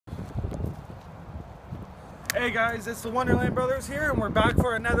Hey guys, it's the Wonderland Brothers here, and we're back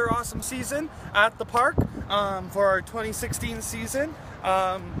for another awesome season at the park for our 2016 season.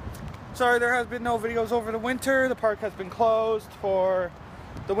 Sorry there has been no videos over the winter. The park has been closed for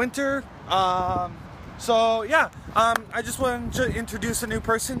the winter. I just wanted to introduce a new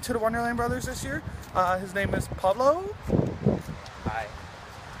person to the Wonderland Brothers this year. His name is Pablo. Hi.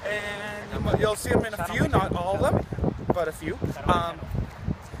 And you'll see him in a few, not all of them, but a few.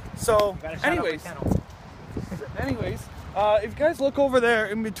 Anyways, if you guys look over there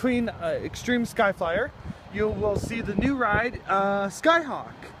in between Extreme Skyflyer, you will see the new ride,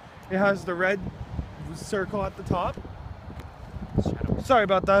 Skyhawk. It has the red circle at the top. Sorry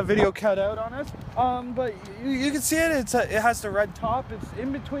about that, video cut out on us. But you can see it. It has the red top. It's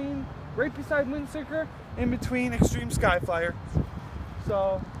in between, right beside Windseeker, in between Extreme Skyflyer.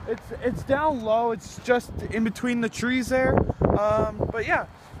 So it's down low. It's just in between the trees there. But yeah.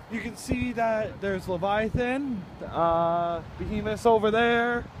 You can see that there's Leviathan, Behemoths over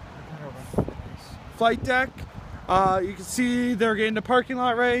there, flight deck. You can see they're getting the parking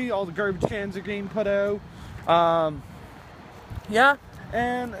lot ready. All the garbage cans are getting put out. Yeah,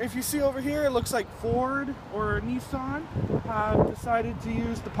 and if you see over here, it looks like Ford or Nissan have decided to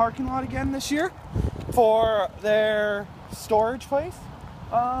use the parking lot again this year for their storage place.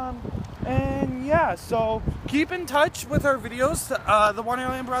 And yeah, so keep in touch with our videos, the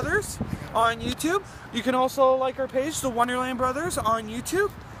Wonderland Brothers on YouTube. You can also like our page, the Wonderland Brothers on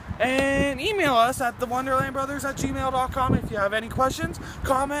YouTube, and email us at thewonderlandbrothers@gmail.com if you have any questions.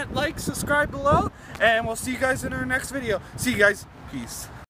 Comment, like, subscribe below, and we'll see you guys in our next video. See you guys. Peace.